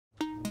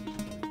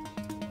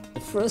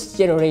first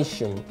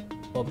generation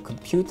of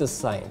computer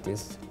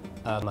scientists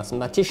are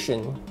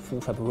mathematicians who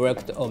have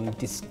worked on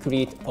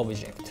discrete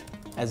objects.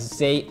 As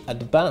they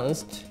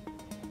advanced,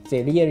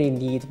 they really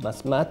need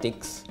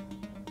mathematics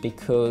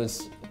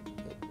because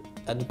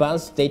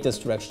advanced data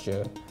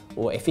structure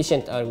or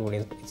efficient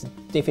algorithm is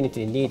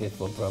definitely needed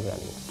for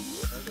programming.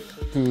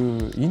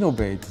 To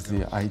innovate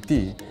the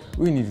IT,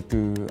 we need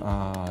to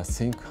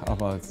think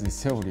about the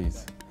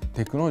theories.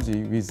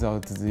 Technology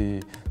without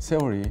the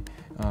theory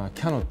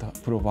cannot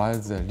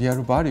provide the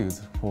real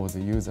values for the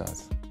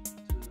users.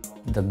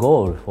 The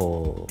goal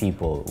for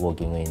people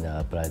working in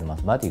applied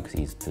mathematics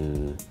is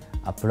to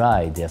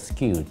apply their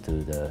skill to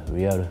the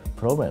real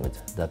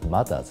problems that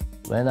matters.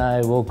 When I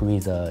work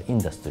with the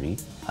industry,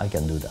 I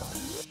can do that.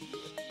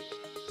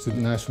 The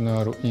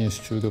National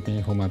Institute of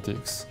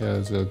Informatics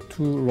has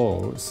two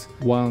roles.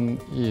 One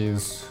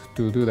is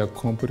to do the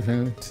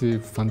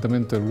comprehensive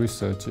fundamental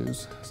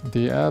researches.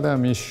 The other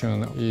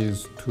mission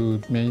is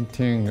to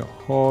maintain a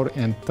whole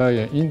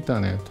entire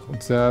internet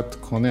that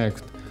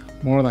connects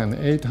more than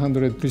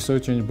 800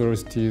 research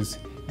universities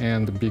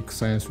and big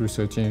science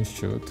research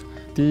institutes.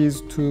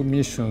 These two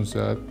missions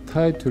are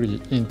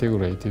tightly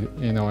integrated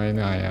in our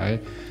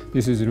NII.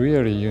 This is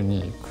really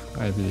unique,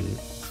 I believe.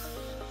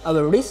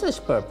 Our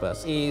research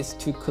purpose is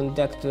to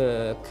conduct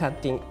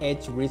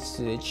cutting-edge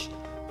research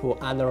for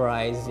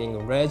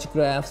analyzing large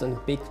graphs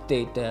and big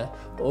data,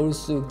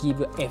 also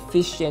give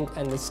efficient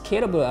and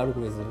scalable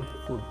algorithms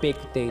for big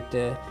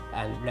data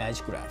and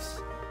large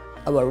graphs.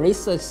 Our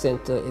research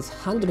center is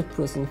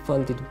 100%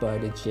 funded by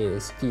the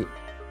JST.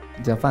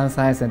 Japan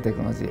Science and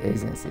Technology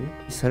Agency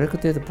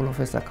selected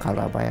Professor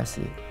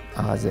Karabayashi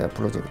as a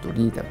project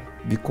leader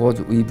because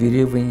we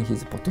believe in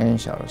his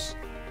potentials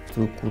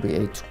to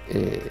create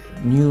a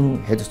new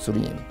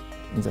headstream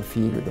in the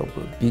field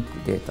of big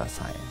data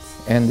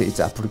science and its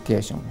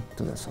application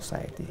to the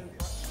society.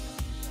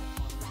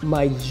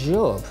 My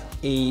job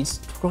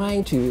is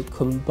trying to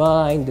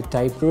combine the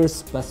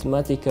diverse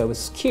mathematical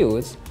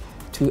skills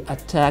to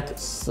attack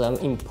some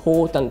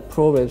important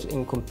problems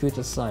in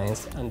computer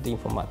science and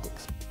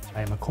informatics.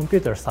 I am a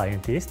computer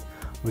scientist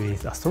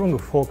with a strong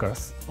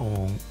focus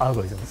on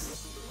algorithms.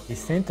 This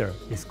center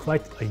is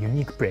quite a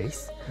unique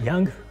place.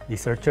 Young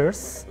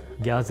researchers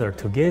gather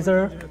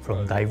together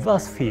from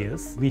diverse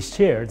fields. We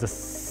share the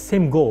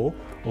same goal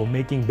of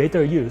making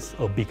better use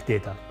of big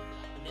data.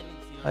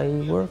 I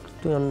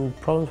worked on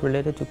problems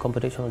related to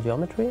computational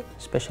geometry,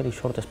 especially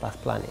shortest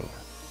path planning.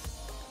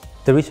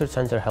 The research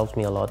center helps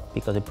me a lot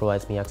because it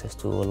provides me access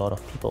to a lot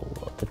of people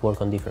that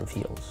work on different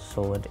fields.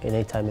 So at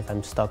any time if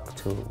I'm stuck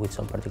with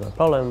some particular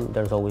problem,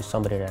 there's always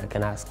somebody that I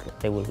can ask.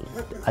 They will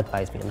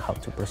advise me on how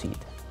to proceed.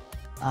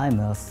 I'm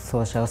a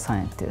social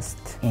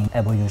scientist in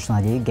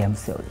evolutionary game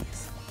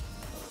theories.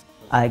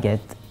 I get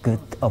good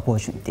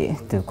opportunity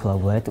to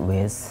collaborate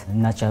with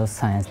natural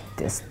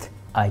scientists.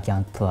 I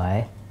can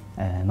try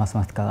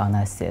mathematical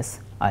analysis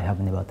I have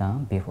never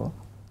done before.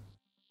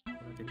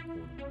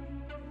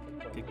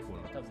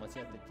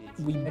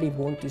 We really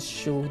want to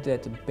show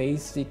that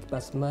basic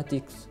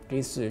mathematics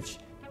research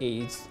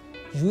is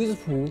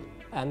useful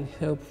and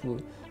helpful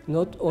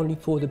not only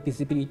for the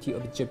visibility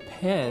of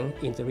Japan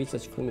in the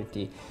research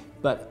community,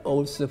 but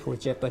also for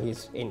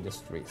Japanese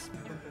industries.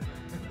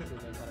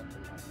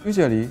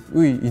 Usually,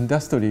 we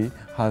industry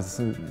has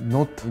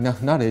not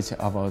enough knowledge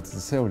about the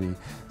theory,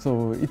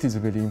 so it is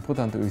very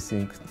important, we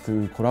think,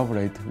 to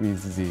collaborate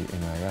with the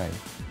NII.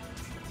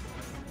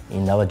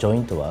 In our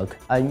joint work,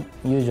 I'm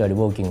usually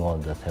working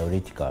on the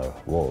theoretical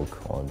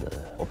work on the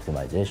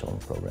optimization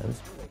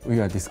programs. We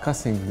are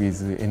discussing with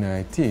the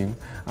NII team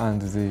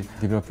and the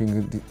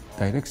developing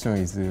direction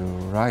is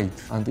right,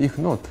 and if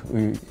not,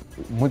 we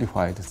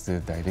modified the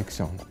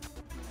direction.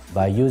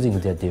 By using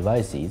their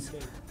devices,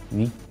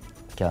 we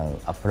can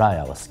apply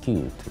our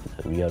skill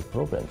to the real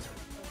problems.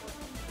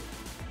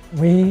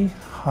 We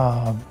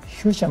have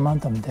huge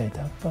amount of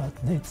data, but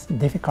it's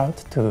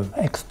difficult to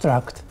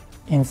extract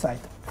insight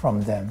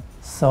from them.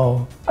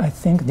 So I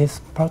think this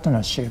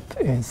partnership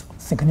is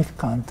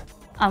significant.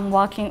 I'm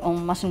working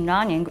on machine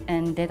learning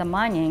and data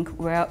mining,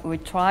 where we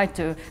try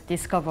to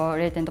discover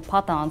latent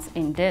patterns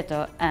in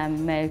data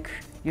and make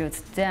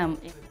use them.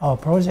 Our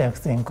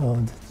projects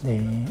include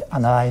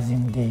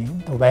analyzing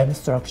the web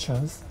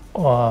structures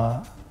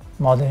or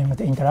modeling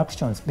the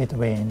interactions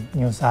between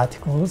news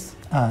articles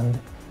and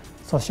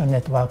social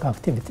network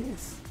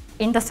activities.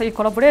 Industry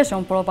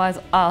collaboration provides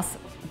us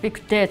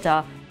big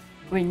data.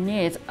 We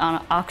need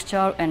an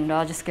actual and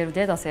large-scale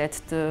data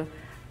set to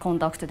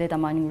conduct data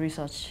mining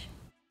research.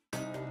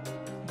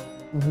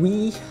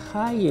 We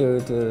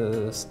hired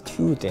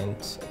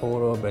students all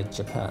over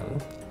Japan.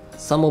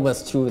 Some of our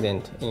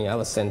students in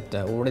our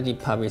center already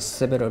published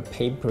several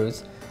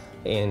papers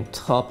in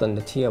top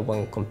and tier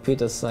 1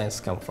 computer science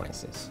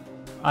conferences.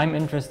 I'm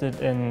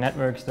interested in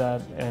networks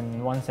that,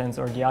 in one sense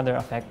or the other,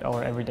 affect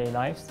our everyday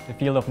lives. The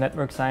field of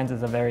network science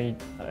is a very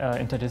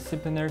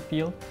interdisciplinary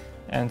field,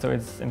 and so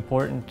it's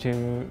important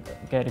to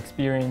get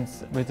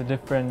experience with the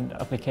different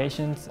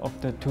applications of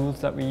the tools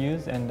that we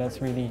use, and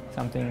that's really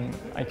something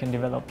I can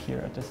develop here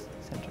at this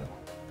center.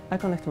 I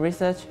conduct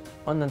research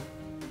on a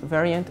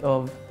variant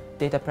of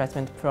data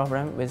placement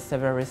problem with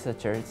several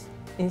researchers.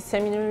 In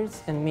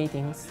seminars and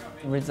meetings,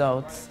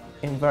 results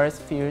in various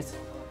fields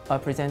are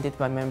presented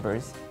by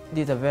members.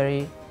 These are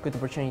very good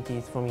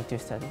opportunities for me to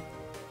study.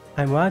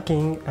 I'm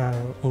working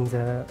in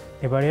the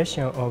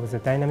evaluation of the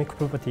dynamic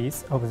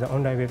properties of the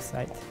online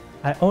website.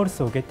 I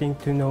also getting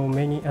to know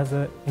many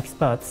other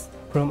experts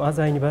from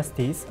other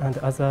universities and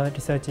other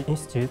research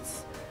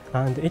institutes,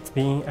 and it's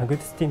been a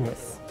good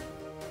stimulus.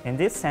 In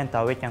this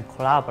center, we can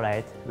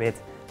collaborate with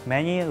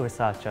many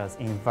researchers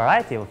in a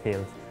variety of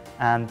fields,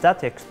 and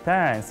that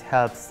experience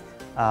helps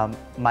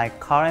my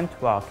current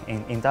work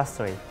in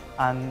industry.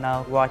 I'm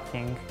now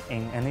working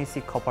in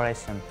NEC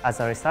Corporation as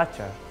a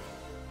researcher.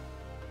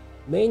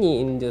 Many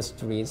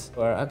industries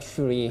are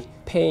actually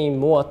paying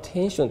more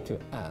attention to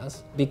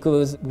us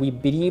because we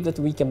believe that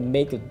we can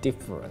make a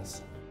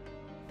difference.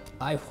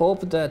 I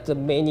hope that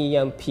many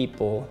young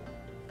people,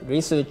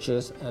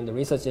 researchers and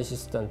research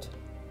assistants,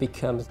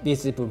 become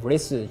visible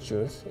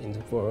researchers in the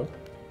world.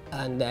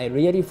 And I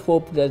really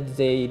hope that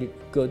they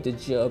got a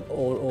job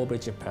all over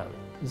Japan.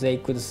 They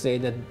could say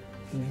that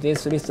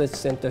this research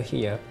center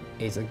here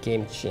is a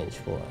game changer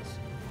for us.